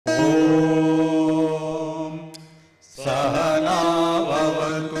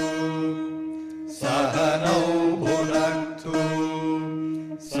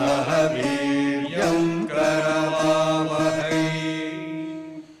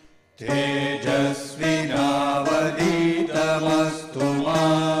तेजस्विनावधीतमस्तु मा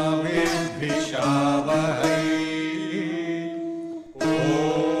विद्विषावहै।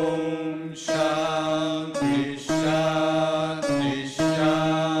 ॐ शान्ति शान्ति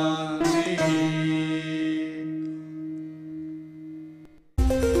शान्तिः।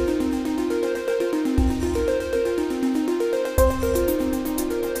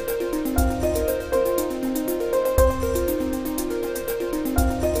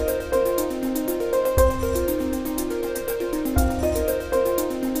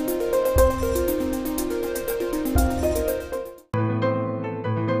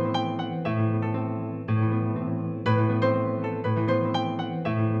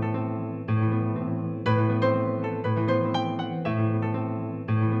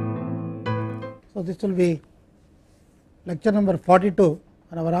 So, this will be lecture number 42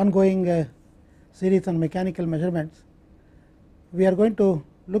 on our ongoing series on mechanical measurements. We are going to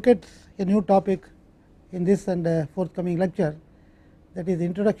look at a new topic in this and forthcoming lecture, that is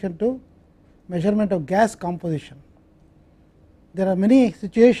introduction to measurement of gas composition. There are many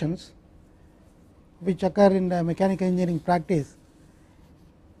situations which occur in the mechanical engineering practice.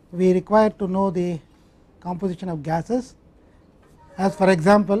 We require to know the composition of gases, as for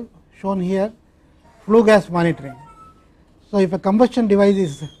example shown here, flue gas monitoring. So, if a combustion device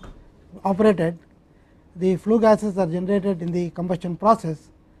is operated, the flue gases are generated in the combustion process,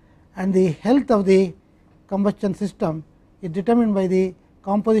 and the health of the combustion system is determined by the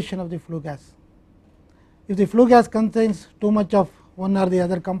composition of the flue gas. If the flue gas contains too much of one or the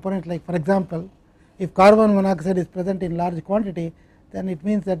other component, like for example, if carbon monoxide is present in large quantity, then it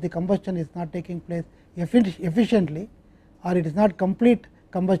means that the combustion is not taking place efficiently, or it is not complete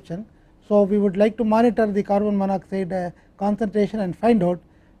combustion. So, we would like to monitor the carbon monoxide concentration and find out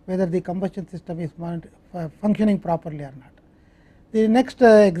whether the combustion system is functioning properly or not. The next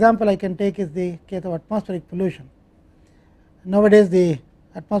example I can take is the case of atmospheric pollution. Nowadays, the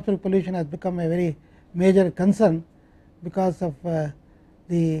atmospheric pollution has become a very major concern because of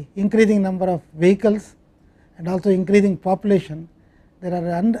the increasing number of vehicles and also increasing population. There are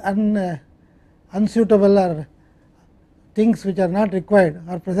unsuitable or things which are not required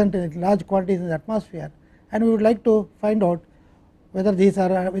are present in large quantities in the atmosphere, and we would like to find out whether these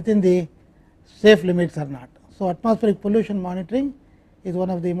are within the safe limits or not. So, atmospheric pollution monitoring is one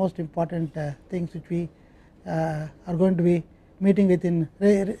of the most important things which we are going to be meeting with in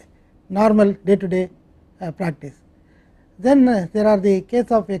normal day to day practice. Then there are the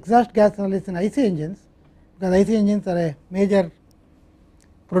case of exhaust gas analysis in IC engines, because IC engines are a major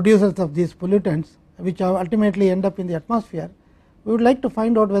producers of these pollutants which ultimately end up in the atmosphere. We would like to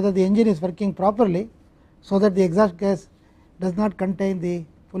find out whether the engine is working properly, so that the exhaust gas does not contain the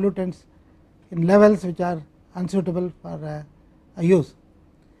pollutants in levels which are unsuitable for use.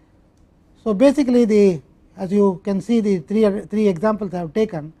 So, basically as you can see, the three examples I have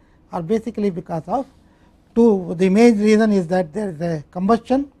taken are basically because of two. The main reason is that there is a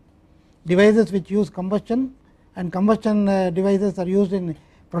combustion devices which use combustion, and combustion devices are used in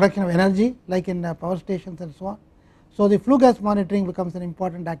production of energy, like in power stations and so on. So, the flue gas monitoring becomes an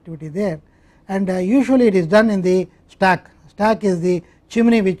important activity there, and usually it is done in the stack. Stack is the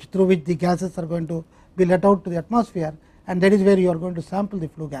chimney through which the gases are going to be let out to the atmosphere, and that is where you are going to sample the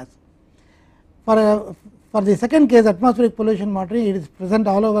flue gas. For the second case, atmospheric pollution monitoring, it is present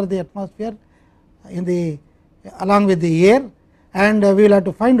all over the atmosphere along with the air, and we will have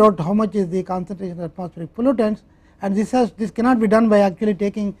to find out how much is the concentration of atmospheric pollutants. And this cannot be done by actually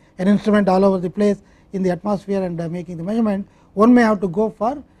taking an instrument all over the place in the atmosphere and making the measurement. One may have to go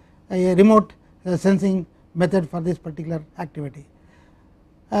for a remote sensing method for this particular activity.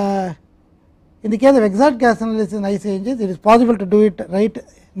 In the case of exhaust gas analysis in IC engines, it is possible to do it right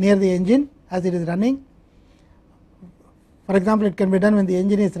near the engine as it is running. For example, it can be done when the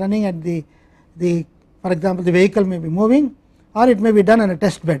engine is running and for example, the vehicle may be moving, or it may be done on a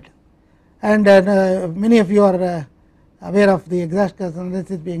test bed. And many of you are aware of the exhaust gas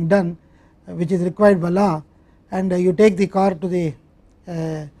analysis being done, which is required by law, and you take the car to the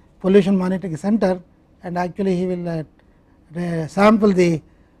pollution monitoring center, and actually he will sample the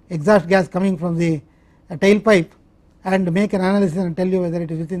exhaust gas coming from the tailpipe and make an analysis and tell you whether it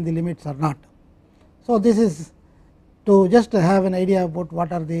is within the limits or not. So, this is to just have an idea about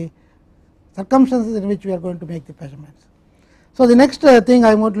what are the circumstances in which we are going to make the measurements. So, the next thing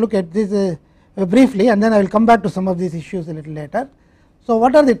I want to look at this briefly, and then I will come back to some of these issues a little later. So,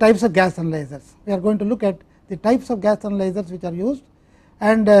 what are the types of gas analyzers? We are going to look at the types of gas analyzers which are used,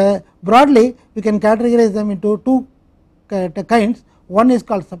 and broadly we can categorize them into two kinds. One is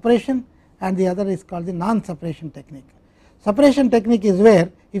called separation and the other is called the non-separation technique. Separation technique is where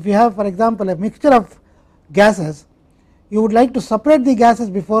if you have for example a mixture of gases, you would like to separate the gases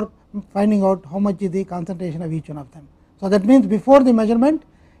before finding out how much is the concentration of each one of them. So, that means before the measurement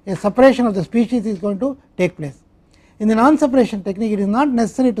a separation of the species is going to take place. In the non separation technique, it is not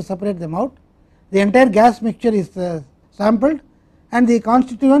necessary to separate them out. The entire gas mixture is sampled and the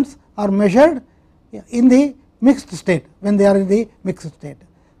constituents are measured in the mixed state when they are in the mixed state.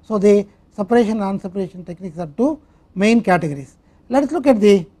 So, the separation and non separation techniques are two main categories. Let us look at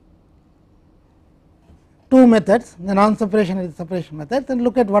the two methods, the non separation and the separation methods, and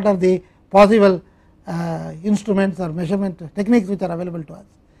look at what are the possible instruments or measurement techniques which are available to us.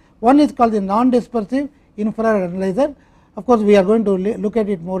 One is called the non dispersive infrared analyzer. Of course, we are going to look at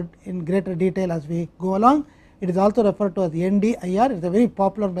it more in greater detail as we go along. It is also referred to as NDIR. It is a very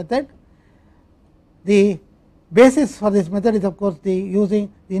popular method. The basis for this method is of course the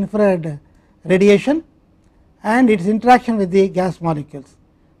using the infrared radiation and its interaction with the gas molecules.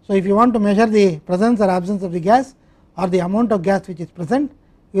 So, if you want to measure the presence or absence of the gas or the amount of gas which is present,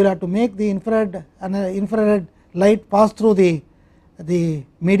 you will have to make the infrared light pass through the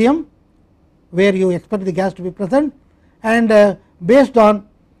medium where you expect the gas to be present, and based on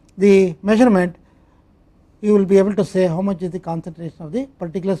the measurement you will be able to say how much is the concentration of the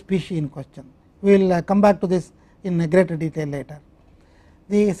particular species in question. We will come back to this in greater detail later.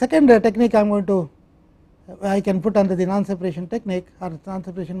 The second technique I can put under the non separation technique or non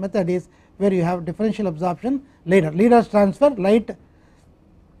separation method is where you have differential absorption LIDAR. LIDAR stands for light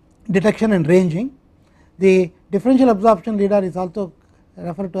detection and ranging. The differential absorption LIDAR is also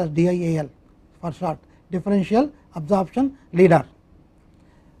referred to as DIAL for short, differential absorption LIDAR.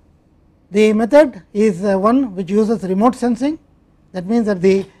 The method is one which uses remote sensing. That means that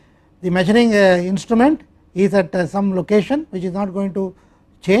the measuring instrument is at some location which is not going to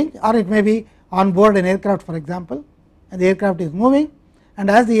change, or it may be on board an aircraft for example, and the aircraft is moving, and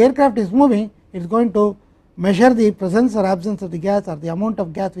as the aircraft is moving it is going to measure the presence or absence of the gas or the amount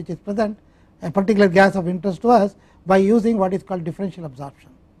of gas which is present, a particular gas of interest to us, by using what is called differential absorption.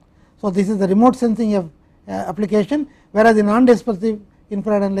 So, this is the remote sensing of application, whereas the non dispersive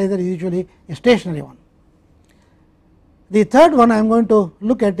infrared analyzer is usually a stationary one. The third one I am going to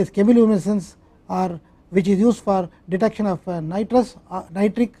look at is chemiluminescence, or which is used for detection of nitrogen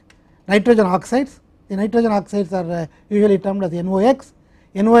oxides. The nitrogen oxides are usually termed as NOx.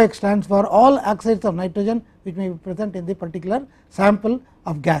 NOx stands for all oxides of nitrogen which may be present in the particular sample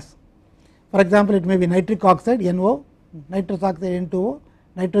of gas. For example, it may be nitric oxide NO, nitrous oxide N2O,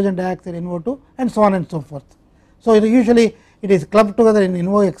 nitrogen dioxide NO2, and so on and so forth. So, usually it is clubbed together in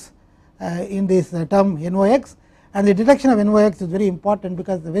NOx in this term NOx, and the detection of NOx is very important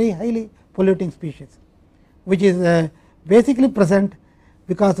because it is a very highly polluting species which is basically present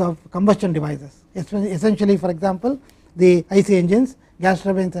because of combustion devices, essentially for example the IC engines, gas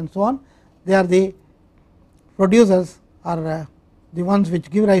turbines and so on. They are the producers or the ones which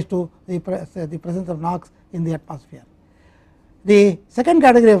give rise to the presence of NOx in the atmosphere. The second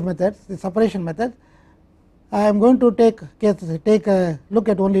category of methods, the separation methods, I am going to take a look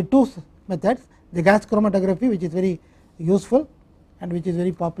at only two methods, the gas chromatography, which is very useful and which is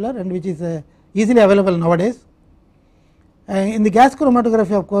very popular and which is easily available nowadays. In the gas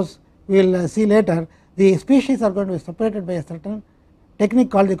chromatography, of course, we will see later, the species are going to be separated by a certain technique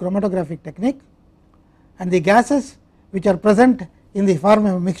called the chromatographic technique, and the gases which are present in the form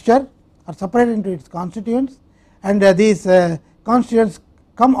of a mixture are separated into its constituents, and these constituents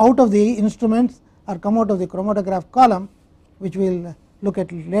come out of the instruments or come out of the chromatograph column, which we will look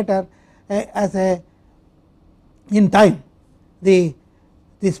at later as in time. The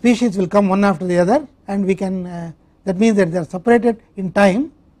species will come one after the other, and we can that means that they are separated in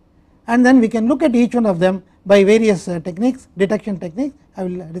time, and then we can look at each one of them by various techniques, detection techniques. I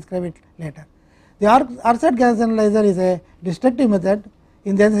will describe it later. The RSAT gas analyzer is a destructive method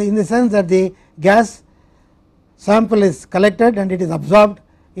in the sense that the gas sample is collected and it is absorbed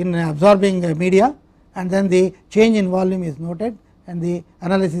in absorbing media, and then the change in volume is noted and the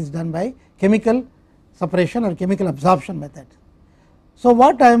analysis is done by chemical separation or chemical absorption method. So,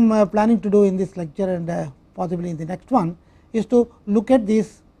 what I am planning to do in this lecture and possibly in the next one is to look at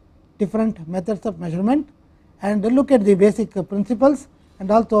these different methods of measurement and look at the basic principles,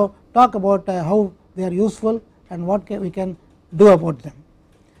 and also talk about how they are useful and what we can do about them.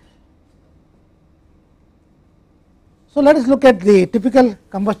 So, let us look at the typical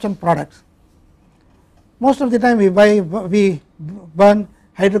combustion products. Most of the time we burn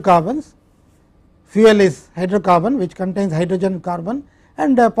hydrocarbons. Fuel is hydrocarbon which contains hydrogen, carbon,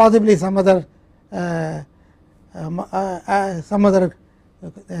 and possibly some other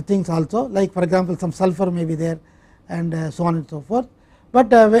things also, like for example some sulfur may be there and so on and so forth.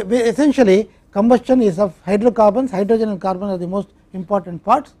 but essentially combustion is of hydrocarbons. Hydrogen and carbon are the most important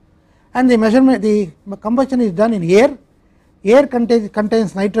parts, and the measurement, the combustion is done in air. Air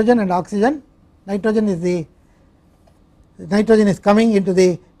contains nitrogen and oxygen. Nitrogen is coming into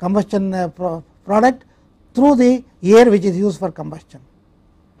the combustion product through the air which is used for combustion,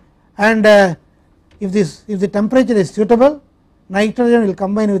 and if the temperature is suitable, nitrogen will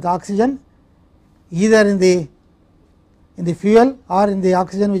combine with oxygen either in the fuel or in the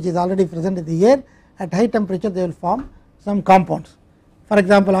oxygen which is already present in the air. At high temperature they will form some compounds. For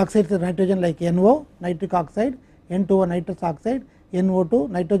example, oxides of nitrogen like NO, nitric oxide, N2O, nitrous oxide, NO2,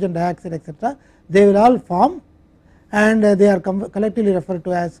 nitrogen dioxide, etc. They will all form, and they are collectively referred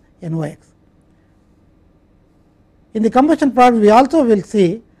to as NOx. In the combustion product we also will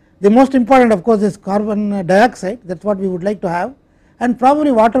see the most important, of course, is carbon dioxide. That is what we would like to have, and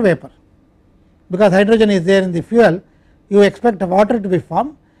probably water vapor, because hydrogen is there in the fuel. You expect water to be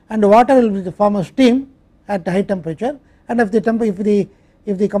formed, and water will be the form of steam at high temperature, and if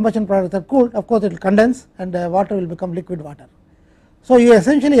the combustion products are cooled, of course it will condense and water will become liquid water. So you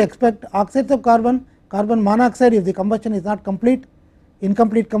essentially expect oxides of carbon, carbon monoxide if the combustion is not complete.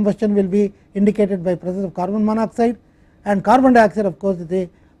 Incomplete combustion will be indicated by presence of carbon monoxide, and carbon dioxide, of course, is the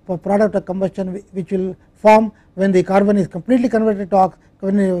product of combustion which will form when the carbon is completely converted to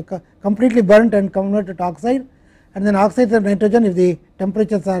completely burnt and converted to oxide, and then oxides of nitrogen, if the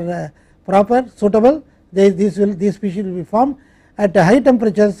temperatures are proper, suitable, these species will be formed. At high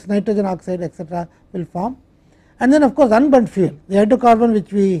temperatures nitrogen oxide, etc. will form, and then of course unburnt fuel, the hydrocarbon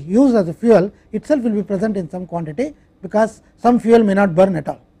which we use as a fuel itself will be present in some quantity, because some fuel may not burn at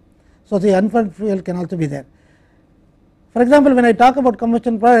all. So the unburnt fuel can also be there. For example, when I talk about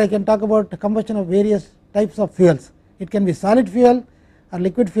combustion product, I can talk about combustion of various types of fuels. It can be solid fuel or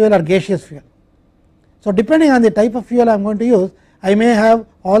liquid fuel or gaseous fuel. So depending on the type of fuel I am going to use, I may have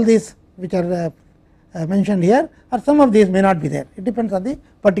all these which are mentioned here, or some of these may not be there. It depends on the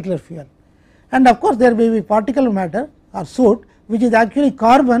particular fuel. And of course there may be particle matter or soot, which is actually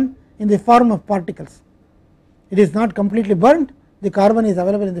carbon in the form of particles. It is not completely burnt, the carbon is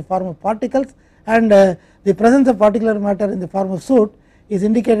available in the form of particles, and the presence of particular matter in the form of soot is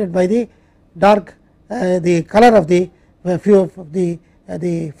indicated by the dark the color of the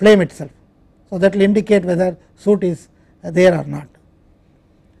flame itself. So that will indicate whether soot is there or not.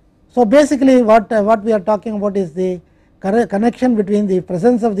 So basically what we are talking about is the connection between the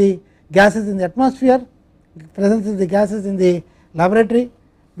presence of the gases in the atmosphere, presence of the gases in the laboratory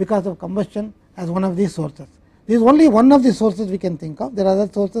because of combustion as one of these sources. This is only one of the sources we can think of. There are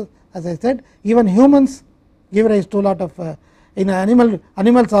other sources, as I said. Even humans give rise to a lot of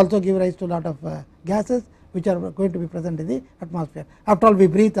animals also give rise to a lot of gases which are going to be present in the atmosphere. After all, we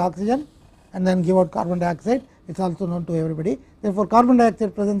breathe oxygen and then give out carbon dioxide. It is also known to everybody. Therefore, carbon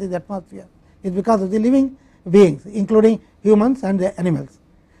dioxide present in the atmosphere is because of the living beings, including humans and the animals.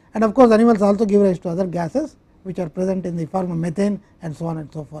 And of course, animals also give rise to other gases which are present in the form of methane and so on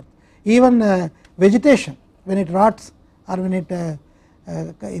and so forth. Even vegetation, when it rots or when it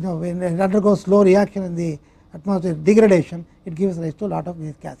when it undergoes slow reaction in the atmosphere, degradation, it gives rise to a lot of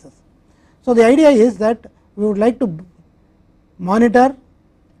these gases. So the idea is that we would like to monitor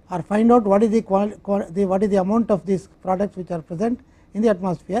or find out what is the amount of these products which are present in the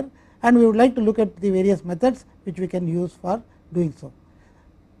atmosphere, and we would like to look at the various methods which we can use for doing so.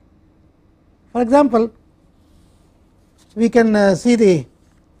 For example, we can see the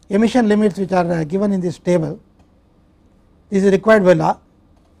emission limits which are given in this table. This is required by law.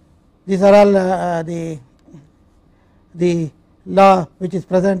 These are all the law which is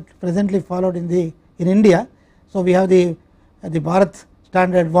presently followed in India. So we have the Bharat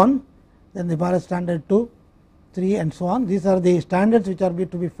standard 1, then the Bharat standard 2, 3 and so on. These are the standards which are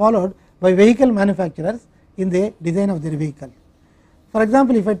to be followed by vehicle manufacturers in the design of their vehicle. For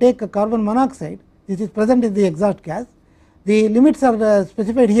example, if I take a carbon monoxide, this is present in the exhaust gas. The limits are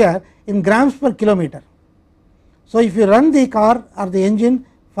specified here in grams per kilometer. So if you run the car or the engine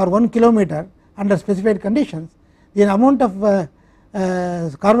for 1 kilometer under specified conditions, the amount of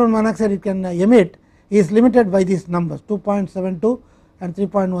carbon monoxide it can emit is limited by these numbers 2.72 and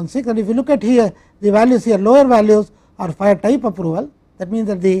 3.16. And if you look at here, the values here, lower values are fire type approval. That means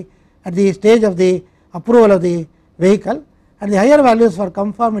that at the stage of the approval of the vehicle, and the higher values for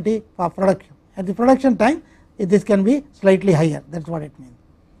conformity for production. At the production time, this can be slightly higher. That is what it means.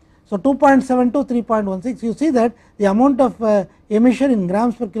 So 2.72, 3.16, you see that the amount of emission in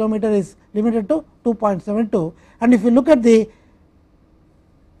grams per kilometer is limited to 2.72. And if you look at the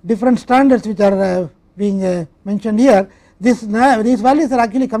different standards which are being mentioned here, these values are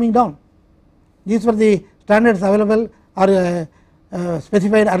actually coming down. These were the standards available or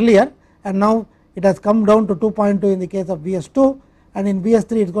specified earlier, and now it has come down to 2.2 in the case of BS2, and in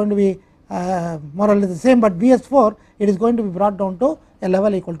BS3 it is going to be more or less the same, but BS4 it is going to be brought down to a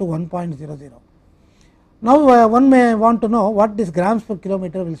level equal to 1.00. Now one may want to know what this grams per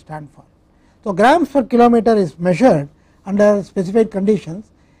kilometer will stand for. So grams per kilometer is measured under specified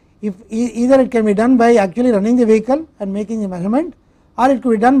conditions. If either it can be done by actually running the vehicle and making the measurement, or it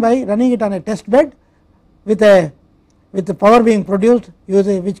could be done by running it on a test bed with the power being produced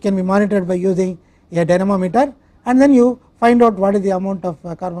using, which can be monitored by using a dynamometer, and then you find out what is the amount of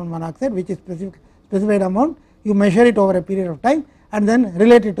carbon monoxide, which is specified amount. You measure it over a period of time and then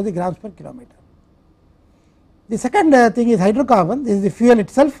relate it to the grams per kilometer. The second thing is hydrocarbon. This is the fuel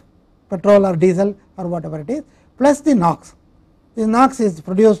itself, petrol or diesel or whatever it is, plus the NOx. The NOx is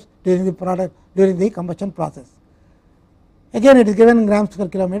produced during the combustion process. Again it is given in grams per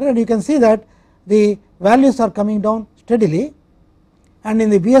kilometer, and you can see that the values are coming down steadily, and in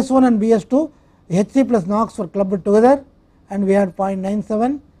the BS1 and BS2 HC plus NOx were clubbed together and we had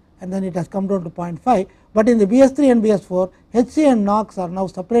 0.97, and then it has come down to 0.5, but in the BS3 and BS4 HC and NOx are now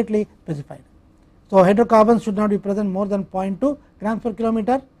separately specified. So hydrocarbons should not be present more than 0.2 grams per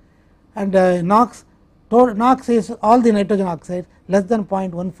kilometer, and NOx is all the nitrogen oxides less than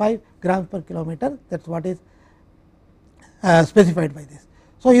 0.15 grams per kilometer. That is what is specified by this.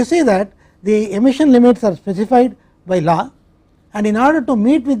 So you see that the emission limits are specified by law, and in order to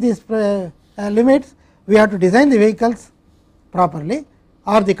meet with these limits we have to design the vehicles properly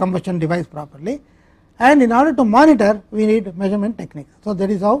or the combustion device properly, and in order to monitor we need measurement techniques. So that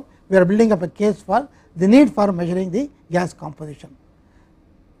is how we are building up a case for the need for measuring the gas composition.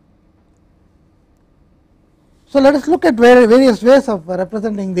 So let us look at various ways of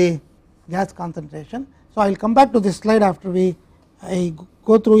representing the gas concentration. So I will come back to this slide after I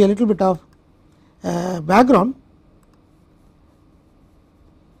go through a little bit of background.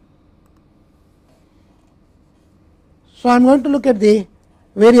 So I am going to look at the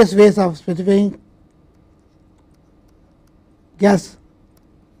various ways of specifying gas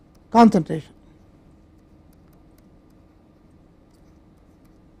concentration.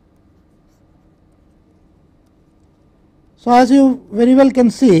 So as you very well can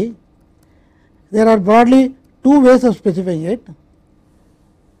see, there are broadly two ways of specifying it,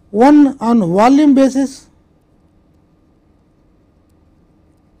 one on volume basis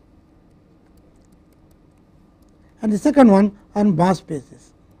and the second one on mass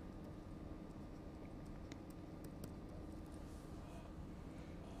basis.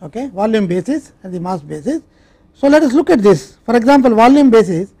 Okay, volume basis and the mass basis. So let us look at this. For example, volume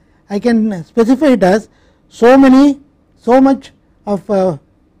basis, I can specify it as so much of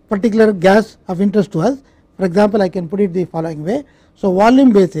particular gas of interest to us. For example, I can put it the following way. So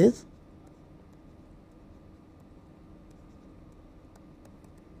volume basis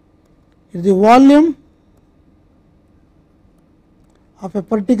is the volume of a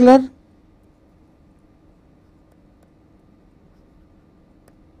particular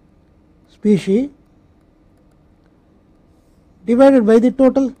species divided by the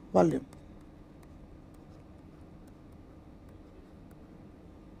total volume.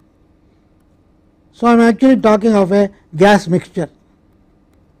 So I am actually talking of a gas mixture,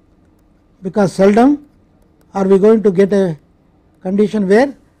 because seldom are we going to get a condition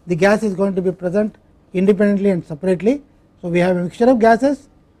where the gas is going to be present independently and separately. So we have a mixture of gases,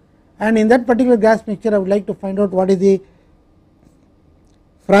 and in that particular gas mixture I would like to find out what is the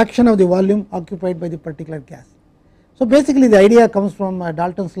fraction of the volume occupied by the particular gas. So basically the idea comes from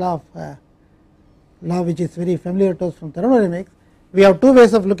Dalton's law which is very familiar to us from thermodynamics. We have two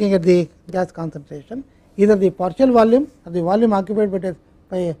ways of looking at the gas concentration, either the partial volume or the volume occupied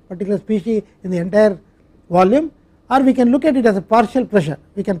by a particular species in the entire volume, or we can look at it as a partial pressure.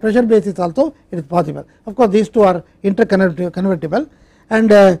 We can pressure basis also, it is possible. Of course these two are interconvertible, and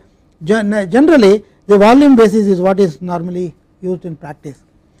generally the volume basis is what is normally used in practice,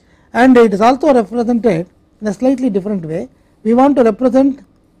 and it is also represented in a slightly different way. We want to represent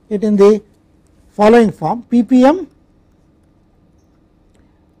it in the following form: ppm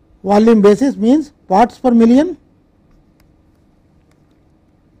volume basis means parts per million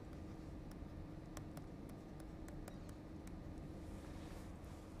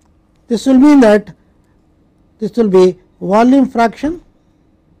this will mean that this will be volume fraction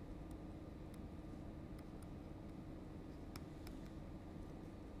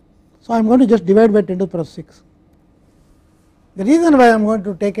so I am going to just divide by 10 to the power 6. The reason why I am going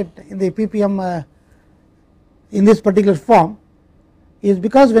to take it in the ppm in this particular form is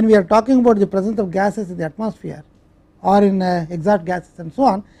because when we are talking about the presence of gases in the atmosphere or in exhaust gases and so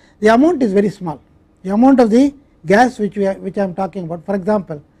on, the amount is very small. The amount of the gas which I am talking about. For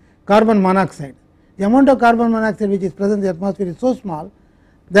example, carbon monoxide, the amount of carbon monoxide which is present in the atmosphere is so small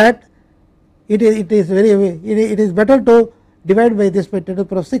that it is better to divide by this by 10 to the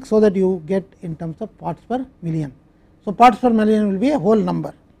power of 6, so that you get in terms of parts per million. So, parts per million will be a whole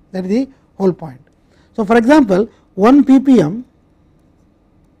number, that is the whole point. So, for example, 1 ppm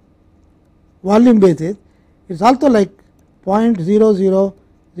volume basis is also like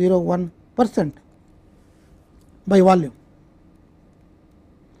 0.0001% by volume.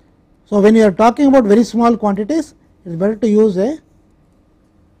 So, when you are talking about very small quantities, it is better to use a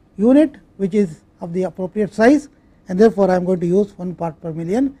unit which is of the appropriate size, and therefore, I am going to use 1 part per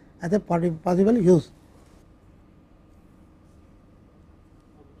million as a possible use.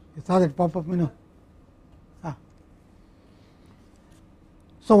 You saw that pop up menu.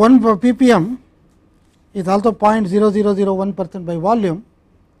 So, 1 ppm is also 0.0001% by volume,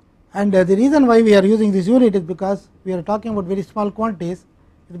 and the reason why we are using this unit is because we are talking about very small quantities.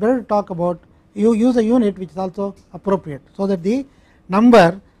 It is better to talk about you use a unit which is also appropriate, so that the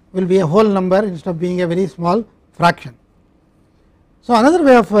number will be a whole number instead of being a very small fraction. So, another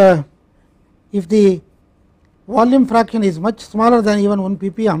way of if the volume fraction is much smaller than even 1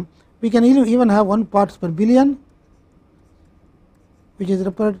 ppm, we can even have 1 parts per billion, which is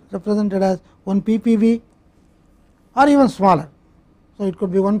represented as 1 ppb, or even smaller. So, it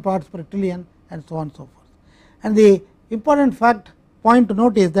could be 1 parts per trillion and so on and so forth. And the important point to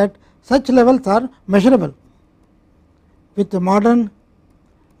note is that such levels are measurable. With the modern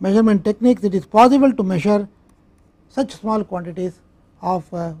measurement techniques, it is possible to measure such small quantities of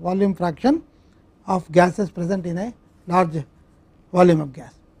volume fraction of gases present in a large volume of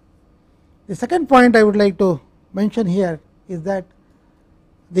gas. The second point I would like to mention here is that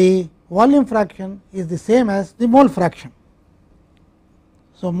the volume fraction is the same as the mole fraction.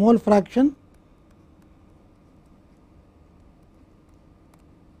 So, mole fraction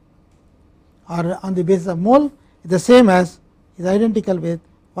or on the basis of mole is the same as, is identical with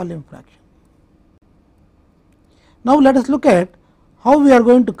volume fraction. Now, let us look at how we are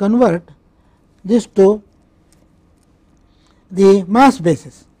going to convert this to the mass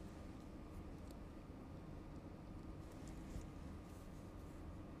basis.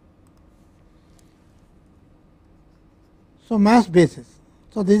 So, mass basis.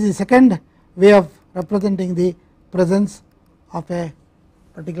 So, this is the second way of representing the presence of a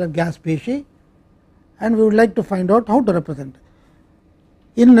particular gas species, and we would like to find out how to represent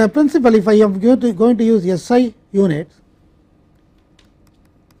it. In principle, if I am going to use SI units,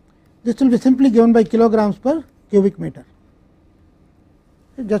 this will be simply given by kilograms per cubic meter,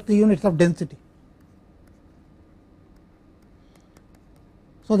 just the units of density.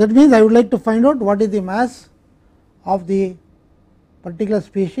 So, that means I would like to find out what is the mass of the particular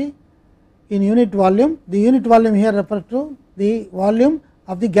species in unit volume. The unit volume here refers to the volume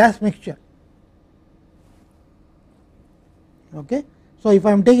of the gas mixture. Okay. So, if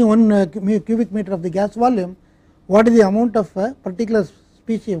I am taking 1 cubic meter of the gas volume, what is the amount of a particular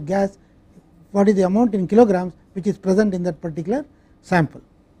species of gas, what is the amount in kilograms which is present in that particular sample.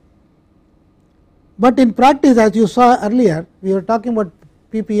 But in practice, as you saw earlier, we were talking about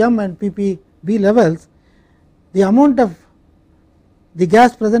ppm and ppb levels, the amount of the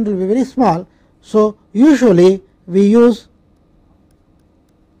gas present will be very small. So, usually we use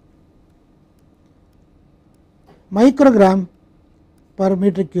microgram per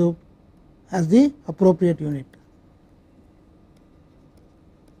meter cube as the appropriate unit.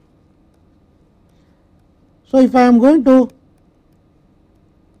 So, if I am going to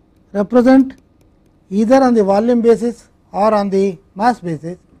represent either on the volume basis or on the mass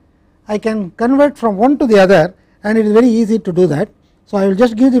basis, I can convert from one to the other, and it is very easy to do that. So, I will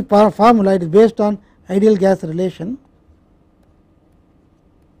just give the formula. It is based on ideal gas relation,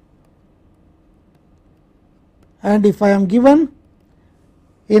 and if I am given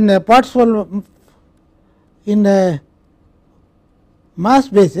in a parts in a mass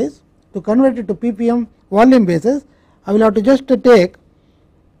basis, to convert it to ppm volume basis, I will have to just take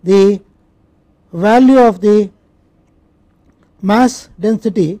the value of the mass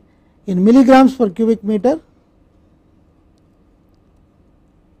density in milligrams per cubic meter.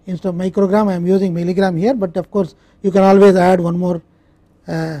 Instead of microgram, I am using milligram here, but of course, you can always add one more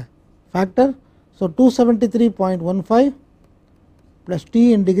factor. So, 273.15 plus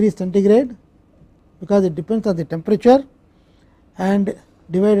T in degrees centigrade, because it depends on the temperature, and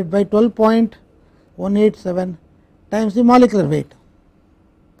divided by 12.187 times the molecular weight.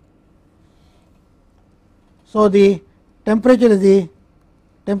 So, the temperature is the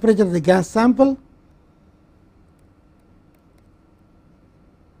temperature of the gas sample,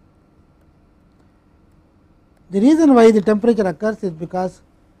 The reason why the temperature occurs is because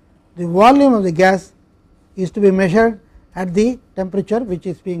the volume of the gas is to be measured at the temperature which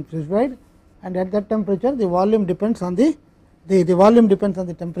is being prescribed, and at that temperature the volume depends on the volume depends on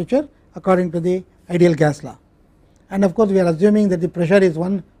the temperature according to the ideal gas law. And of course, we are assuming that the pressure is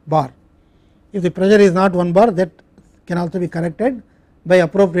 1 bar. If the pressure is not 1 bar, that can also be corrected by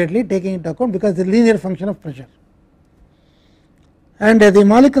appropriately taking into account, because the linear function of pressure. And the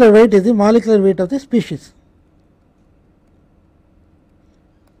molecular weight is the molecular weight of the species.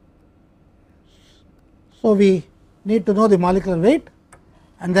 So, we need to know the molecular weight,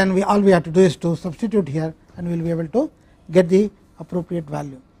 and then all we have to do is to substitute here, and we will be able to get the appropriate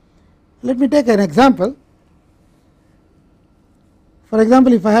value. Let me take an example. For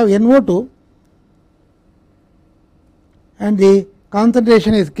example, if I have NO2 and the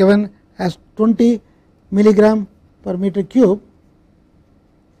concentration is given as 20 milligram per meter cube,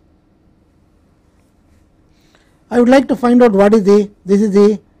 I would like to find out what is this is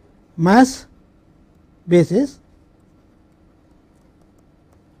the mass basis.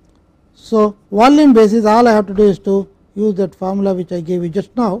 So, volume basis, all I have to do is to use that formula which I gave you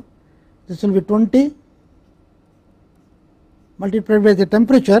just now. This will be 20 multiplied by the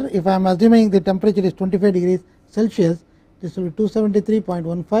temperature. If I am assuming the temperature is 25 degrees Celsius, this will be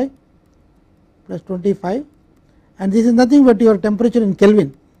 273.15 plus 25, and this is nothing but your temperature in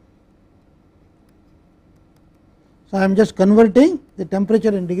Kelvin. So, I am just converting the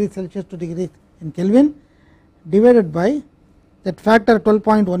temperature in degrees Celsius to degrees in Kelvin divided by that factor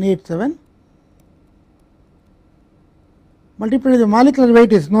 12.187 multiplied by the molecular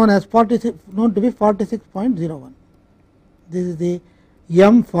weight is known to be 46.01. This is the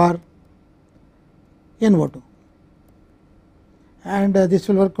M for NO2, and this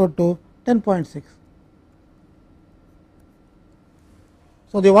will work out to 10.6.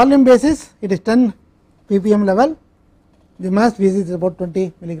 So, the volume basis, it is 10 ppm level, the mass basis is about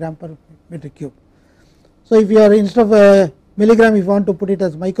 20 milligram per meter cube. So, if you are, instead of milligram, if you want to put it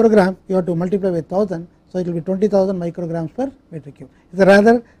as microgram, you have to multiply with 1000. So, it will be 20,000 micrograms per meter cube. It is a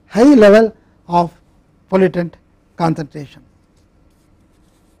rather high level of pollutant concentration.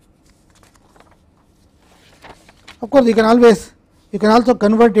 Of course, you can also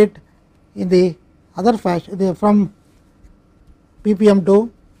convert it in the other fashion, from ppm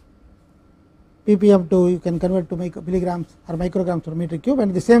to you can convert to milligrams or micrograms per meter cube,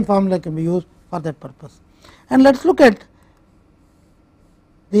 and the same formula can be used for that purpose. And let us look at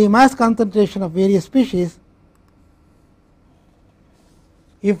the mass concentration of various species.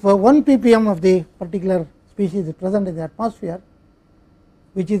 If 1 ppm of the particular species is present in the atmosphere,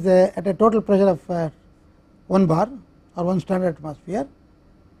 which is at a total pressure of 1 bar or 1 standard atmosphere,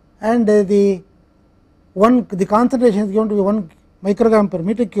 and the concentration is going to be 1 microgram per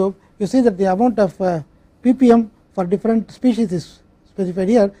meter cube, you see that the amount of ppm for different species is specified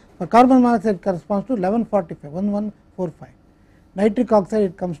here. For carbon monoxide corresponds to 1145. Nitric oxide,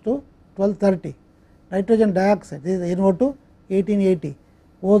 it comes to 1230, nitrogen dioxide, this is NO2 1880,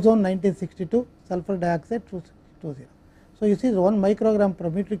 ozone 1962, sulfur dioxide 220. So, you see 1 microgram per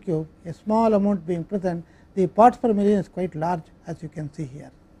meter cube, a small amount being present, the parts per million is quite large, as you can see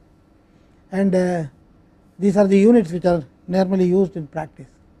here, and these are the units which are normally used in practice.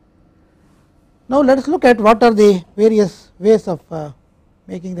 Now, let us look at what are the various ways of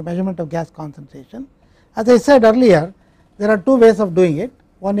making the measurement of gas concentration. As I said earlier, there are 2 ways of doing it.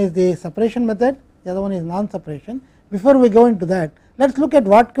 One is the separation method, the other one is non-separation. Before we go into that, let us look at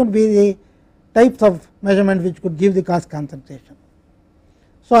what could be the types of measurement which could give the gas concentration.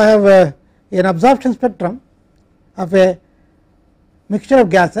 So, I have an absorption spectrum of a mixture of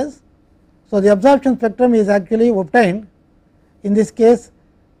gases. So, the absorption spectrum is actually obtained in this case.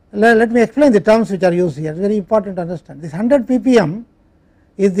 Let me explain the terms which are used here, very important to understand. This 100 ppm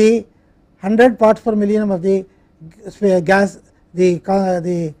is the 100 parts per million of the gas,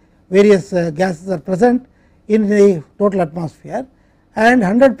 the various gases are present in the total atmosphere, and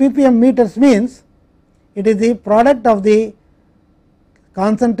 100 ppm meters means it is the product of the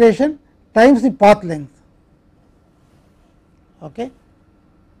concentration times the path length. Okay.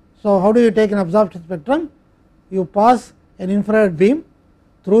 So, how do you take an absorption spectrum? You pass an infrared beam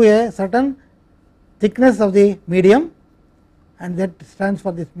through a certain thickness of the medium, and that stands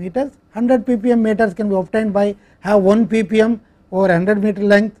for this meters. 100 ppm meters can be obtained by have 1 ppm over 100 meter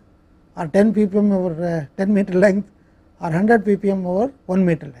length, or 10 ppm over 10 meter length, or 100 ppm over 1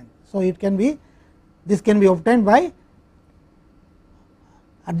 meter length. So, it can be, this can be obtained by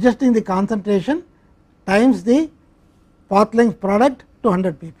adjusting the concentration times the path length product to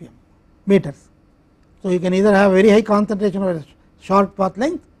 100 ppm meters. So, you can either have very high concentration or short path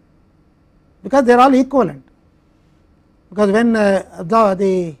length, because they are all equivalent. because when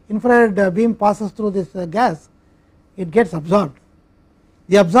the infrared beam passes through this gas, it gets absorbed.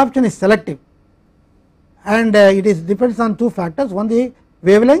 The absorption is selective, and it is depends on two factors, one the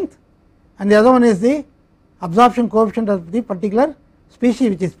wavelength and the other one is the absorption coefficient of the particular species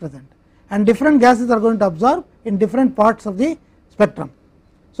which is present, and different gases are going to absorb in different parts of the spectrum.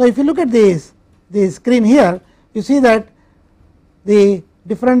 So, if you look at the screen here, you see that the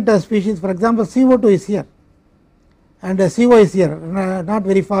different species, for example, CO2 is here and CO is here, not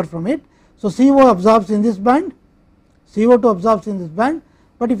very far from it. So, CO absorbs in this band, CO2 absorbs in this band,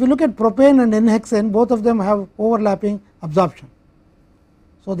 but if you look at propane and N-hexane, both of them have overlapping absorption.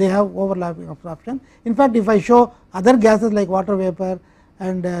 So, they have overlapping absorption. In fact, if I show other gases like water vapor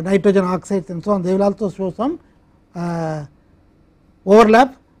and nitrogen oxides and so on, they will also show some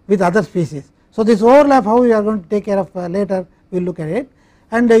overlap with other species. So, this overlap how we are going to take care of later, we will look at it.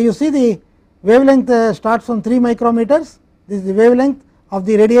 And you see the wavelength starts from 3 micrometers. This is the wavelength of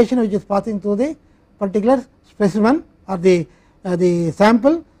the radiation which is passing through the particular specimen or the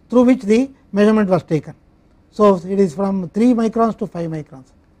sample through which the measurement was taken. So, it is from 3 microns to 5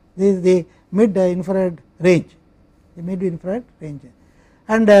 microns. This is the mid infrared range,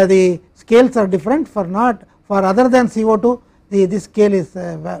 and the scales are different for other than CO2, this scale is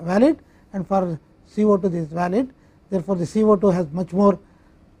valid, and for CO2 this is valid. Therefore, the CO2 has much more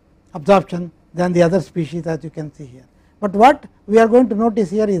absorption than the other species, as you can see here. But what we are going to notice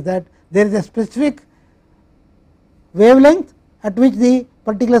here is that there is a specific wavelength at which the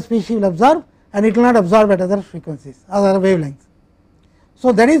particular species will absorb, and it will not absorb at other frequencies, other wavelengths.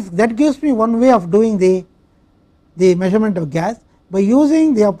 So, that gives me one way of doing the measurement of gas. By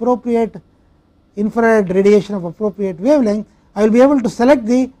using the appropriate infrared radiation of appropriate wavelength, I will be able to select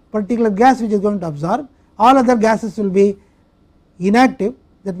the particular gas which is going to absorb. All other gases will be inactive,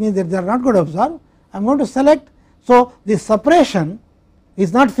 that means that they are not going to absorb. I am going to select. So, the separation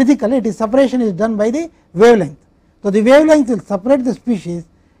is not physical, it is separation is done by the wavelength. So, the wavelength will separate the species.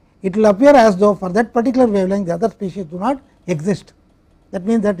 It will appear as though for that particular wavelength the other species do not exist. That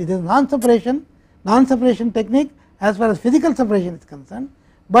means that it is non-separation technique as far as physical separation is concerned,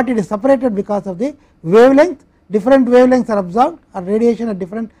 but it is separated because of the wavelength. Different wavelengths are absorbed, or radiation at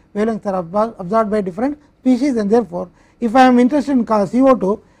different wavelengths are absorbed by different species, and therefore, if I am interested in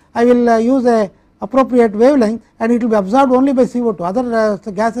CO2, I will use a appropriate wavelength and it will be absorbed only by CO2,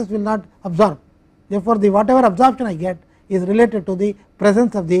 other gases will not absorb. Therefore, the whatever absorption I get is related to the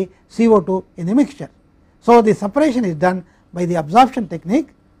presence of the CO2 in the mixture. So, the separation is done by the absorption technique,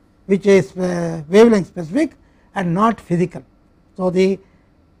 which is wavelength specific and not physical. So,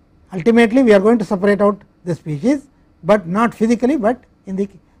 ultimately we are going to separate out the species, but not physically, but in the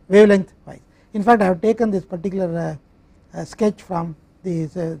wavelength wise. In fact, I have taken this particular sketch from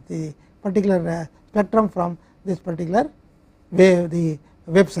the particular spectrum from this particular the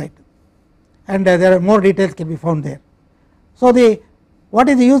website, and there are more details can be found there. So, what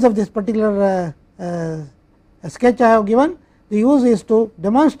is the use of this particular sketch I have given? The use is to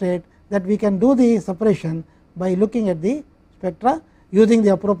demonstrate that we can do the separation by looking at the spectra using the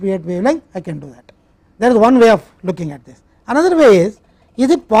appropriate wavelength. I can do that. There is one way of looking at this. Another way is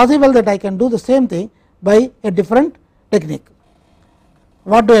it possible that I can do the same thing by a different technique?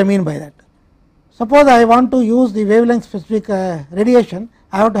 What do I mean by that? Suppose I want to use the wavelength specific radiation,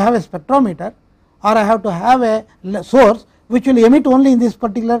 I have to have a spectrometer, or I have to have a source which will emit only in this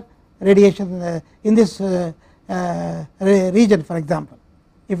particular radiation in this region, for example,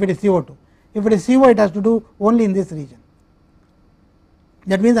 if it is CO2. If it is CO, it has to do only in this region.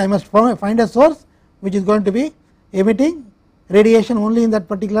 That means I must find a source which is going to be emitting radiation only in that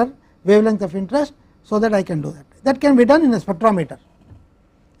particular wavelength of interest, so that I can do that. That can be done in a spectrometer.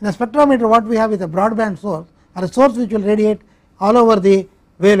 In a spectrometer, what we have is a broadband source, or a source which will radiate all over the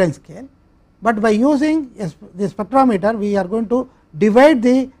wavelength scale, but by using the spectrometer we are going to divide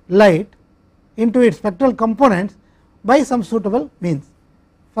the light into its spectral components by some suitable means.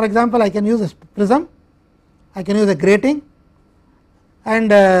 For example, I can use a prism, I can use a grating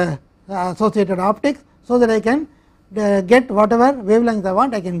and associated optics, so that I can get whatever wavelength I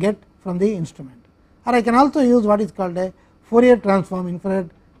want, I can get from the instrument. Or I can also use what is called a Fourier transform infrared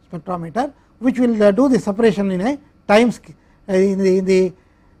spectrometer, which will do the separation in a time scale.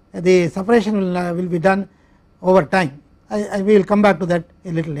 The separation will be done over time. I will come back to that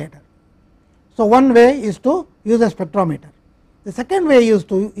a little later. So, one way is to use a spectrometer. The second way is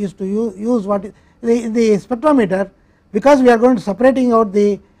to use what is the spectrometer, because we are going to separating out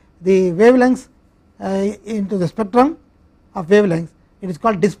the wavelengths into the spectrum of wavelengths. It is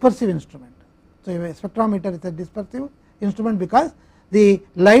called dispersive instrument. So, a spectrometer is a dispersive instrument because the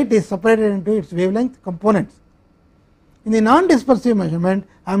light is separated into its wavelength components. In the non-dispersive measurement,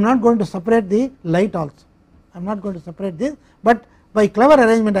 I am not going to separate the light also. I am not going to separate this, but by clever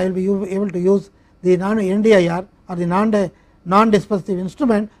arrangement I will be able to use the NDIR or the non-dispersive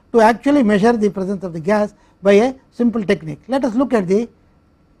instrument to actually measure the presence of the gas by a simple technique. Let us look at the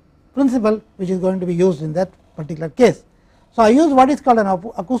principle which is going to be used in that particular case. So, I use what is called an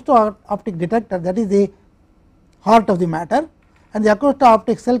acousto-optic detector, that is the heart of the matter, and the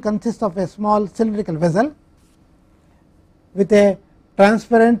acousto-optic cell consists of a small cylindrical vessel with a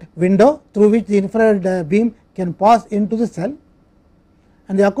transparent window through which the infrared beam can pass into the cell,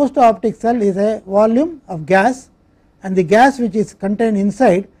 and the acousto-optic cell is a volume of gas, and the gas which is contained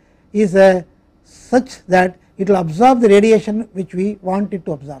inside is such that it will absorb the radiation which we want it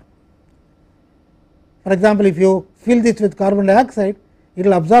to absorb. For example, if you fill this with carbon dioxide, it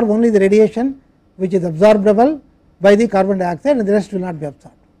will absorb only the radiation which is absorbable by the carbon dioxide, and the rest will not be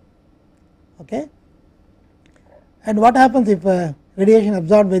absorbed. Okay. And what happens if radiation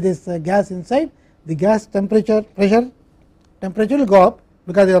absorbed by this gas inside? The gas temperature will go up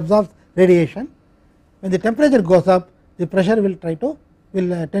because it absorbs radiation. When the temperature goes up, the pressure will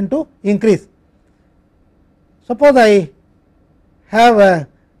tend to increase. Suppose I have a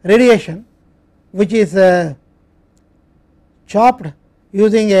radiation which is chopped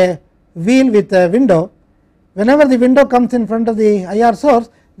using a wheel with a window. Whenever the window comes in front of the IR source,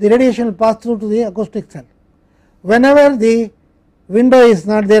 the radiation will pass through to the acoustic cell. Whenever the window is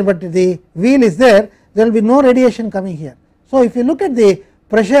not there, but the wheel is there, there will be no radiation coming here. So, if you look at the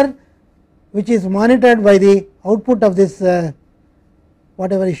pressure which is monitored by the output of this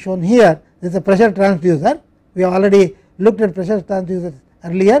whatever is shown here, this is a pressure transducer. We have already looked at pressure transducers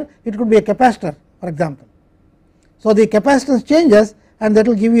earlier. It could be a capacitor, for example. So, the capacitance changes and that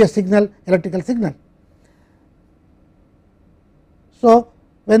will give you a signal, electrical signal. So,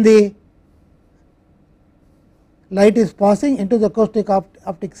 when the light is passing into the acoustic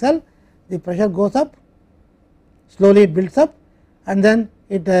optic cell, the pressure goes up, slowly it builds up, and then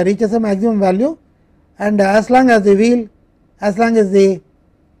it reaches a maximum value, and as long as the wheel, as long as this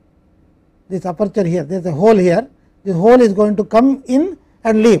aperture here, there is a hole here, this hole is going to come in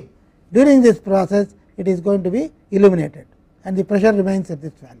and leave. During this process, it is going to be illuminated, and the pressure remains at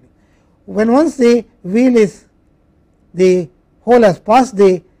this value. When once the wheel is, the hole has passed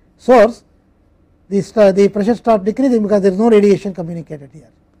the source, the pressure starts decreasing because there is no radiation communicated here.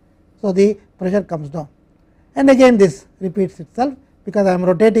 So, the pressure comes down, and again this repeats itself because I am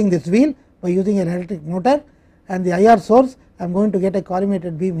rotating this wheel by using an electric motor, and the IR source I am going to get a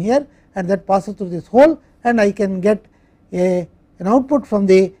collimated beam here, and that passes through this hole, and I can get an output from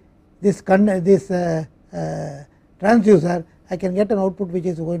this transducer. I can get an output which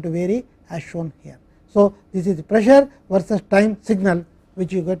is going to vary as shown here. So, this is the pressure versus time signal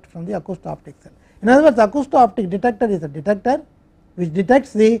which you get from the acousto-optic cell. In other words, the acousto-optic detector is a detector which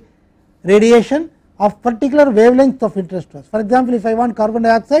detects the radiation of particular wavelength of interest to us. For example, if I want carbon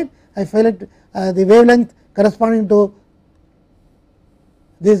dioxide, I fill it the wavelength corresponding to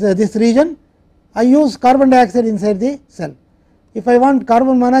this region, I use carbon dioxide inside the cell. If I want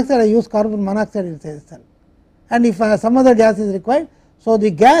carbon monoxide, I use carbon monoxide inside the cell, and if some other gas is required. So,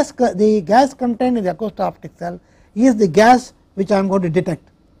 the gas contained in the acousto-optic cell is the gas which I am going to detect.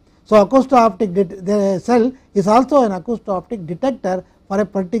 So, acousto-optic the cell is also an acousto-optic detector for a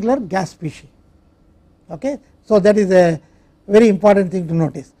particular gas species. Okay. So, that is a very important thing to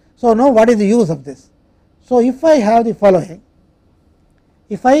notice. So, now what is the use of this? So, if I have the following,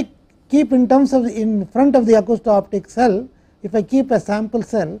 if I keep in terms of in front of the acousto-optic cell, if I keep a sample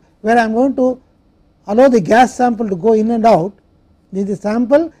cell where I am going to allow the gas sample to go in and out, this is a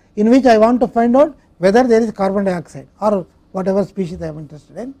sample in which I want to find out whether there is carbon dioxide or whatever species I am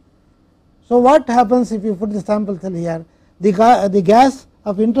interested in. So, what happens if you put the sample cell here? The gas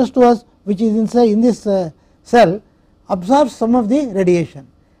of interest to us which is inside in this cell absorbs some of the radiation,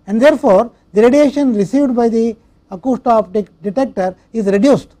 and therefore, the radiation received by the acousto-optic detector is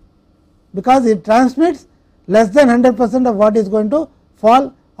reduced because it transmits less than 100% of what is going to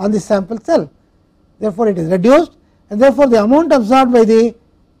fall on the sample cell. Therefore, it is reduced, and therefore, the amount absorbed by the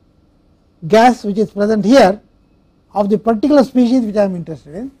gas which is present here of the particular species which I am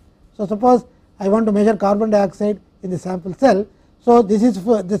interested in. So, suppose I want to measure carbon dioxide in the sample cell. So, this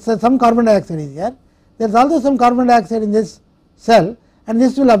is some carbon dioxide is here, there is also some carbon dioxide in this cell, and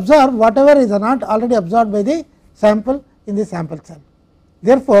this will absorb whatever is not already absorbed by the sample in the sample cell.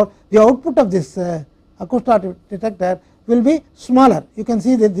 Therefore, the output of this acousto-optic detector will be smaller. You can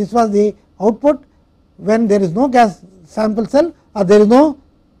see that this was the output when there is no gas sample cell or there is no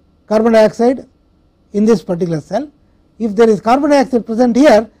carbon dioxide in this particular cell. If there is carbon dioxide present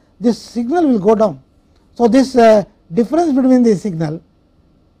here, this signal will go down. So, this difference between the signal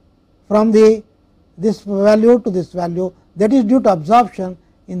from this value to this value, that is due to absorption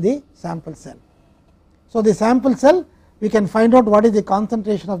in the sample cell. So, the sample cell, we can find out what is the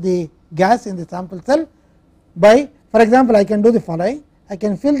concentration of the gas in the sample cell by, for example, I can do the following. I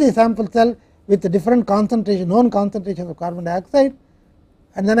can fill the sample cell with different concentration, known concentrations of carbon dioxide,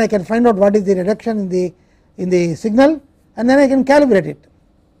 and then I can find out what is the reduction in the signal, and then I can calibrate it.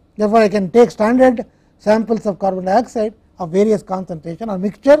 Therefore, I can take standard samples of carbon dioxide of various concentration or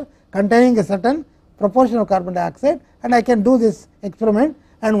mixture containing a certain proportion of carbon dioxide, and I can do this experiment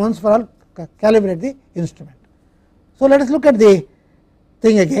and once for all calibrate the instrument. So, let us look at the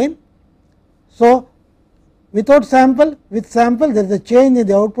thing again. So, without sample, with sample, there is a change in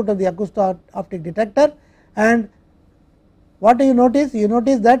the output of the acousto-optic detector, and what do you notice? You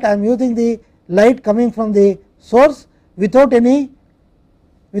notice that I am using the light coming from the source without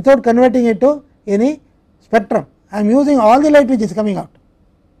converting it to any spectrum. I am using all the light which is coming out.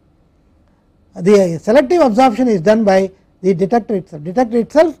 The selective absorption is done by the detector itself. Detector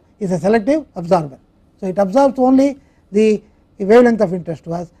itself is a selective absorber. So, it absorbs only the wavelength of interest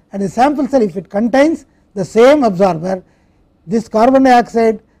to us, and the sample cell, if it contains the same absorber, this carbon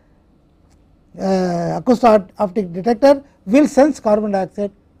dioxide acousto-optic detector will sense carbon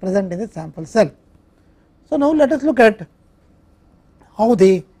dioxide present in the sample cell. So, now let us look at how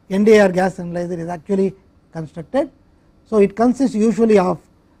the NDIR gas analyzer is actually constructed. So, it consists usually of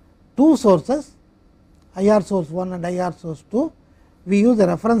two sources, IR source 1 and IR source 2. We use a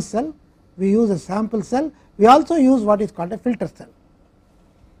reference cell, we use a sample cell, we also use what is called a filter cell.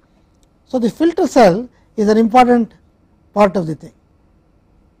 So, the filter cell is an important part of the thing.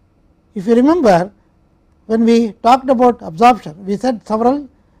 If you remember, when we talked about absorption, we said several,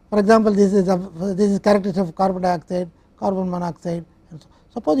 for example, this is characteristic of carbon dioxide, carbon monoxide, and so.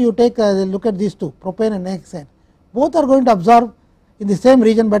 Suppose you take a look at these two, propane and hexane, both are going to absorb in the same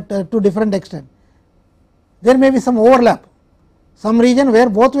region, but to different extent. There may be some overlap, some region where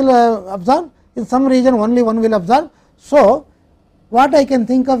both will absorb, in some region only one will absorb. So, what I can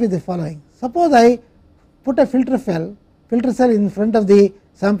think of is the following. Suppose I put a filter cell in front of the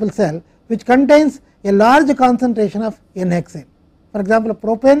sample cell, which contains a large concentration of N-hexane. For example,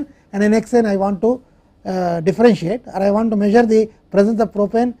 propane and N-hexane I want to differentiate, or I want to measure the presence of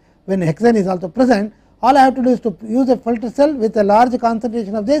propane when hexane is also present. All I have to do is to use a filter cell with a large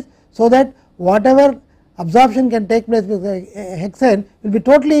concentration of this, so that whatever absorption can take place with hexane will be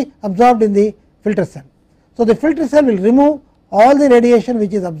totally absorbed in the filter cell. So, the filter cell will remove all the radiation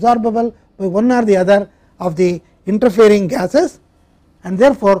which is absorbable by one or the other of the interfering gases, and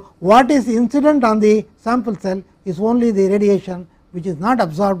therefore, what is incident on the sample cell is only the radiation which is not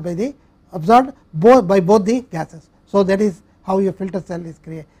absorbed by both the gases. So, that is how your filter cell is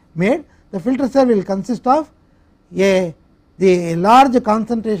made. The filter cell will consist of the large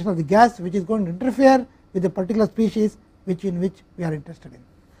concentration of the gas which is going to interfere with a particular species in which we are interested in.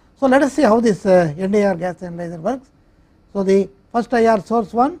 So, let us see how this NDIR gas analyzer works. So, the first IR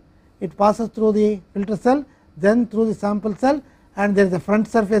source 1, it passes through the filter cell, then through the sample cell, and there is a front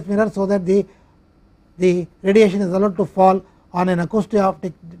surface mirror, so that the radiation is allowed to fall on an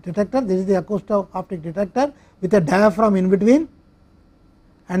acousto-optic detector. This is the acousto-optic detector with a diaphragm in between,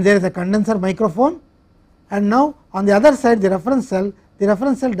 and there is a condenser microphone. And now, on the other side, the reference cell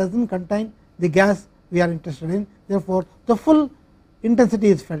does not contain the gas we are interested in. Therefore, the full intensity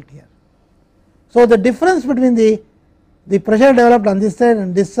is felt here. So, the difference between the pressure developed on this side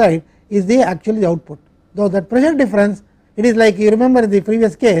and this side is actually the output. Though that pressure difference, it is like you remember in the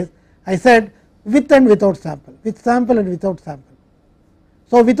previous case, I said with and without sample, with sample and without sample.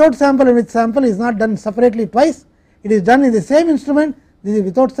 So, without sample and with sample is not done separately twice, it is done in the same instrument. This is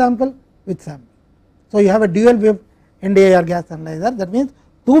without sample, with sample. So, you have a dual beam NDIR gas analyzer, that means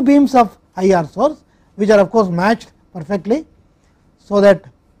two beams of IR source, which are of course matched perfectly, so that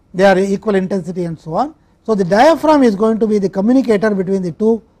they are equal intensity and so on. So, the diaphragm is going to be the communicator between the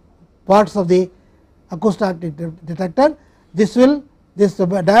two parts of the acousto-optic detector. This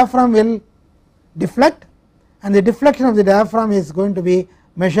diaphragm will deflect, and the deflection of the diaphragm is going to be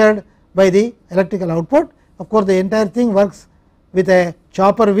measured by the electrical output. Of course, the entire thing works with a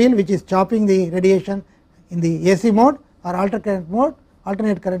chopper wheel which is chopping the radiation in the AC mode or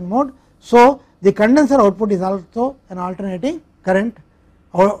alternate current mode. So, the condenser output is also an alternating current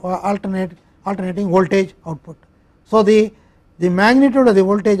or alternating voltage output. So, the magnitude of the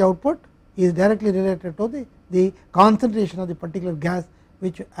voltage output is directly related to the concentration of the particular gas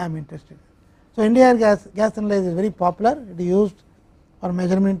which I am interested in. So, NDIR gas analyzer is very popular. It is used for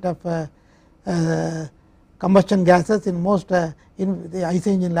measurement of combustion gases in most in the IC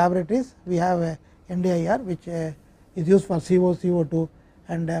engine laboratories. We have a NDIR which is used for CO, CO2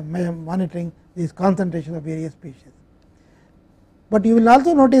 and monitoring these concentrations of various species. But you will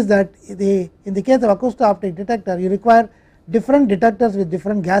also notice that in the case of acousto-optic detector, you require different detectors with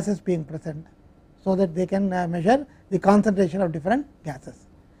different gases being present, so that they can measure the concentration of different gases.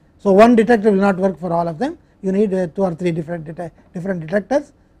 So, one detector will not work for all of them, you need 2 or 3 different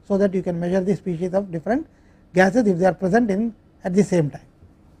detectors, so that you can measure the species of different gases if they are present at the same time.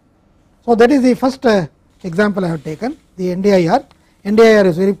 So, that is the first example I have taken, the NDIR. NDIR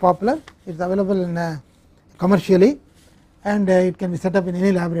is very popular, it is available in commercially, and it can be set up in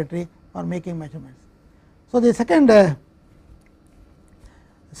any laboratory for making measurements. So, the second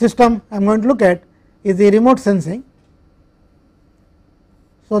system I am going to look at is the remote sensing.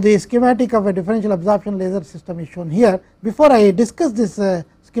 So, the schematic of a differential absorption laser system is shown here. Before I discuss this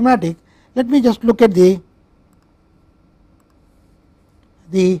schematic, let me just look at the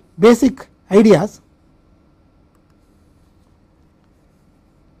basic ideas.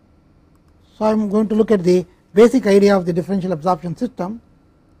 So, I am going to look at the basic idea of the differential absorption system.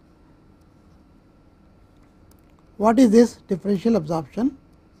 What is this differential absorption?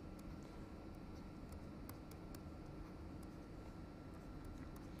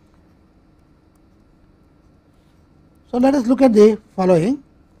 So, let us look at the following.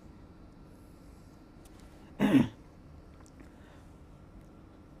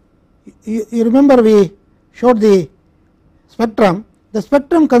 You remember we showed the spectrum. The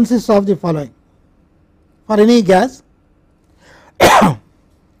spectrum consists of the following: for any gas,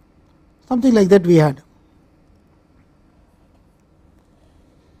 something like that we had.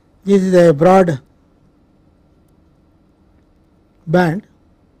 This is a broad band.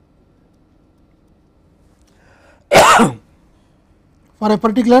 For a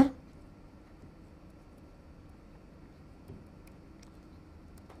particular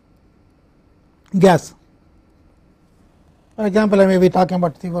gas, for example, I may be talking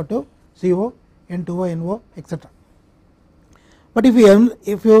about CO2, CO, N2O, NO, etc. But if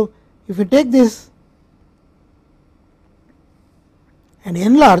you take this and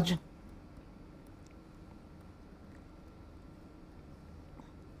enlarge,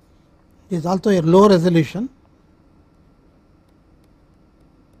 this is also a low resolution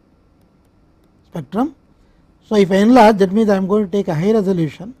spectrum. So, if I enlarge, that means I am going to take a high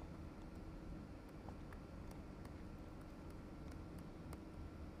resolution.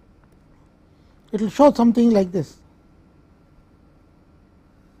 It will show something like this.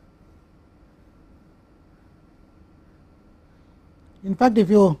 In fact, if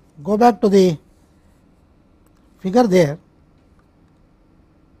you go back to the figure there,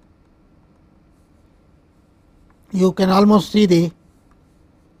 you can almost see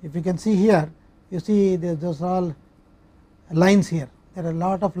if you can see here, you see those all lines here. There are a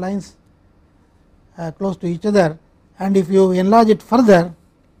lot of lines close to each other, and if you enlarge it further,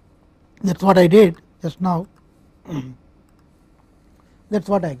 that is what I did just now, that is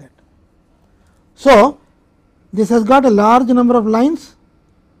what I get. So, this has got a large number of lines,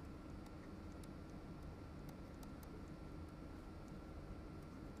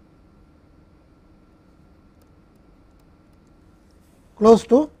 close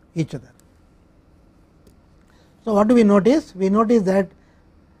to each other. So, what do we notice? We notice that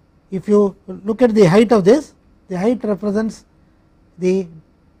if you look at the height of this, the height represents the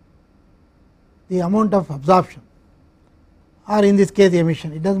amount of absorption, or in this case the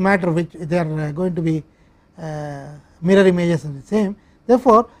emission. It does not matter which, they are going to be mirror images are the same.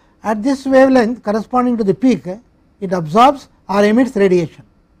 Therefore, at this wavelength corresponding to the peak, it absorbs or emits radiation.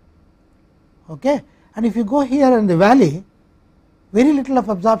 Okay. And if you go here in the valley, very little of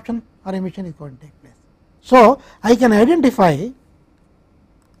absorption or emission is going to take place. So, I can identify,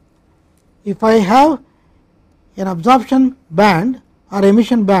 if I have an absorption band or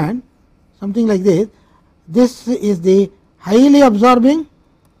emission band, something like this, this is the highly absorbing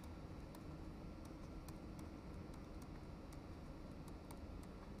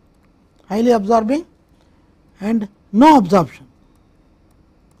and no absorption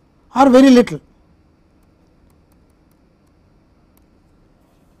or very little.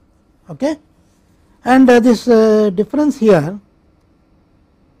 Okay. And this difference here,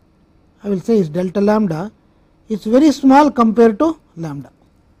 I will say, is delta lambda. It is very small compared to lambda.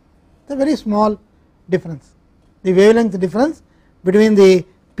 It is a very small difference. The wavelength difference between the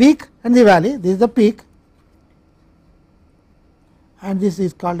peak and the valley, this is the peak and this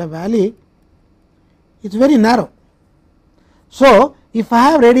is called a valley, it is very narrow. So, if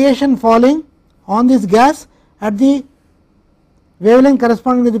I have radiation falling on this gas at the wavelength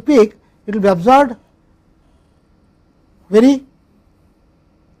corresponding to the peak, it will be absorbed very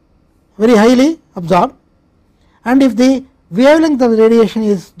highly absorbed, and if the wavelength of the radiation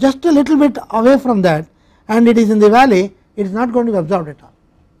is just a little bit away from that and it is in the valley, it is not going to be absorbed at all.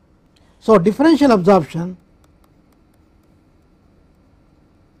 So, differential absorption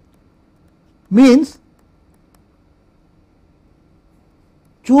means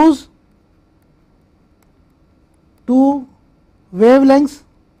choose two wavelengths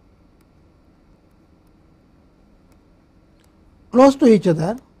close to each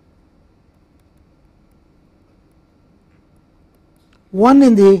other, one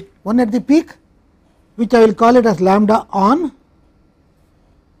at the peak, which I will call it as lambda on,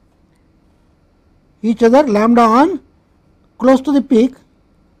 each other lambda on close to the peak,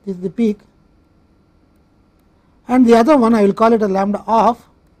 this is the peak, and the other one I will call it as lambda off,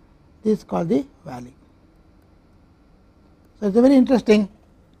 this is called the valley. So, it is a very interesting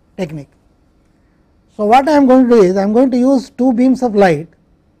technique. So, what I am going to do is I am going to use two beams of light,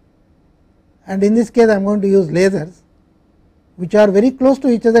 and in this case I am going to use lasers which are very close to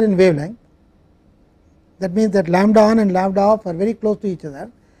each other in wavelength. That means that lambda on and lambda off are very close to each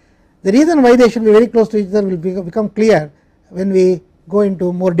other. The reason why they should be very close to each other will become clear when we go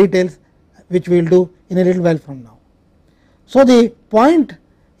into more details, which we will do in a little while from now. So, the point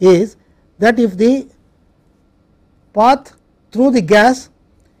is that if the path through the gas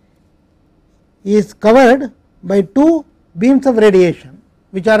is covered by two beams of radiation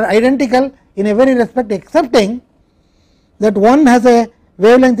which are identical in every respect excepting that one has a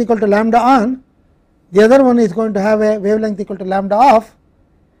wavelength equal to lambda on, the other one is going to have a wavelength equal to lambda off,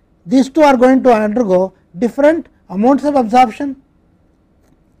 these two are going to undergo different amounts of absorption,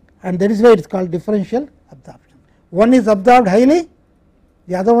 and that is why it is called differential absorption. One is absorbed highly,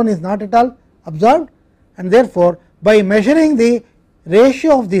 the other one is not at all absorbed, and therefore, by measuring the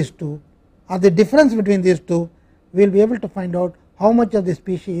ratio of these two or the difference between these two, we will be able to find out how much of the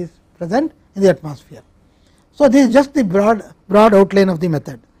species is present in the atmosphere. So, this is just the broad outline of the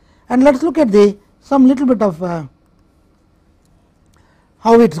method, and let us look at the some little bit of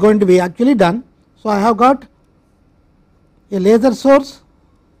how it is going to be actually done. So, I have got a laser source.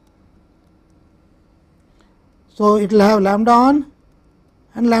 So, it will have lambda on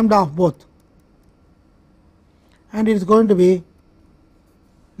and lambda off both, and it is going to be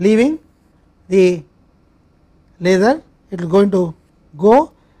leaving the laser, it is going to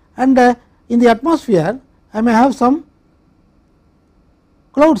go, and in the atmosphere I may have some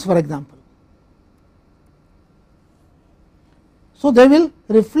clouds, for example. So, they will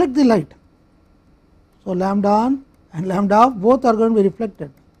reflect the light. So, lambda on and lambda off both are going to be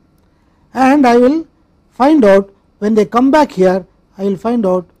reflected, and I will find out when they come back here, I will find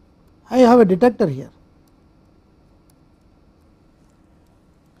out I have a detector here.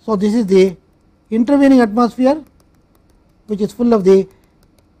 So, this is the intervening atmosphere which is full of the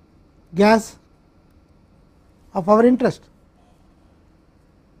gas of our interest.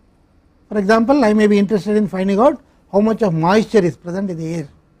 For example, I may be interested in finding out how much of moisture is present in the air,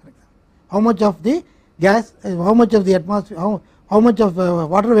 for example, how much of the gas, how much of the atmosphere, how much of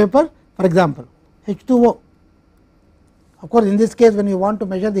water vapor, for example, H2O. Of course, in this case when you want to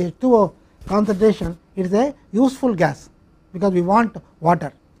measure the H2O concentration, it is a useful gas because we want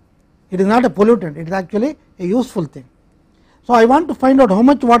water. It is not a pollutant, it is actually a useful thing. So, I want to find out how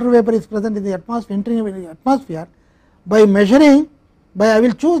much water vapor is present in the atmosphere, entering in the atmosphere by measuring, I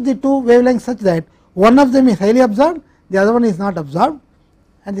will choose the two wavelengths such that one of them is highly absorbed, the other one is not absorbed.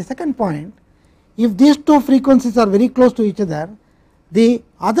 And the second point, if these two frequencies are very close to each other, the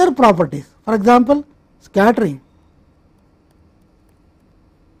other properties, for example, scattering.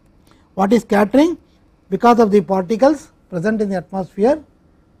 What is scattering? Because of the particles present in the atmosphere,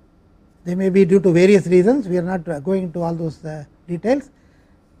 they may be due to various reasons, we are not going into all those details.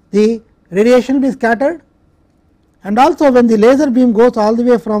 The radiation will be scattered, and also when the laser beam goes all the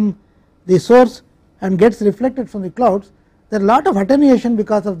way from the source and gets reflected from the clouds, there is a lot of attenuation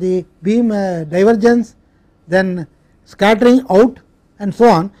because of the beam divergence, then scattering out and so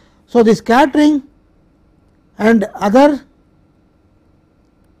on. So, the scattering and other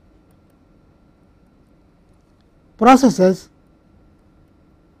processes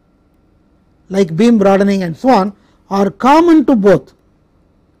like beam broadening and so on are common to both,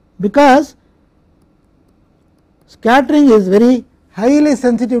 because scattering is very highly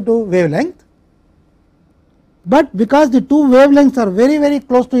sensitive to wavelength, but because the two wavelengths are very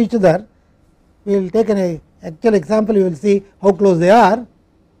close to each other, we will take an actual example, you will see how close they are,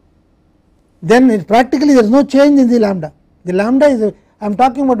 then practically there is no change in the lambda. The lambda is, I am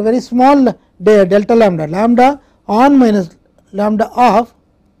talking about very small delta lambda, lambda on minus lambda off.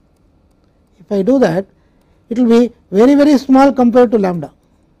 If I do that, it will be very small compared to lambda,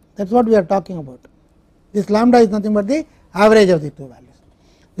 that is what we are talking about. This lambda is nothing but the average of the two values.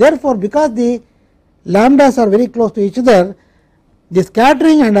 Therefore, because the lambdas are very close to each other, the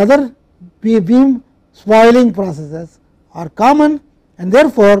scattering and other beam spoiling processes are common, and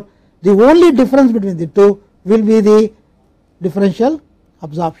therefore, the only difference between the two will be the differential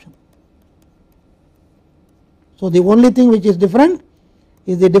absorption. So, the only thing which is different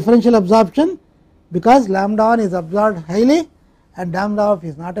is the differential absorption, because lambda 1 is absorbed highly and lambda off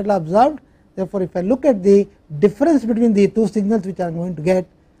is not at all absorbed. Therefore, if I look at the difference between the two signals which I am going to get,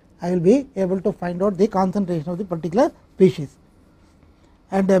 I will be able to find out the concentration of the particular species.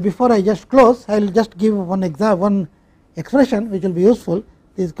 And before I just close, I will just give one expression which will be useful.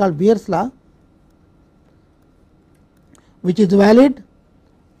 This is called Beer's law, which is valid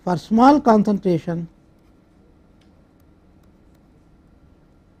for small concentration,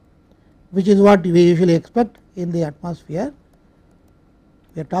 which is what we usually expect in the atmosphere.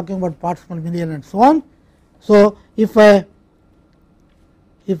 We are talking about parts per million and so on. So, if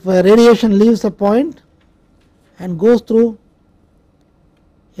radiation leaves a point and goes through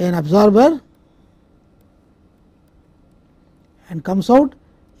an absorber and comes out,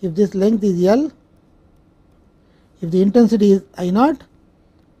 if this length is L, if the intensity is I naught,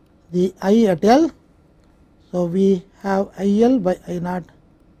 the I at L, so we have IL by I naught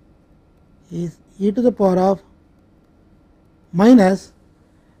is e to the power of minus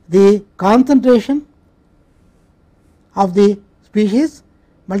the concentration of the species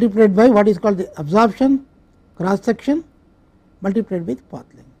multiplied by what is called the absorption cross section multiplied with path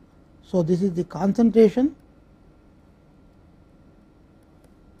length. So, this is the concentration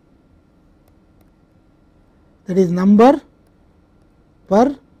that is number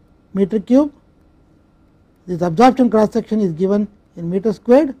per meter cube. This absorption cross section is given in meter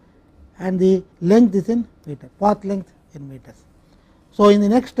squared and the length is in meter, path length in meters. So, in the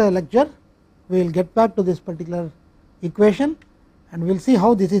next lecture we will get back to this particular equation and we will see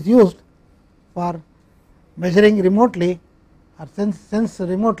how this is used for measuring remotely or sense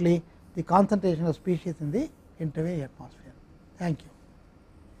remotely the concentration of species in the interwave atmosphere. Thank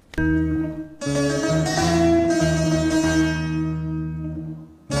you.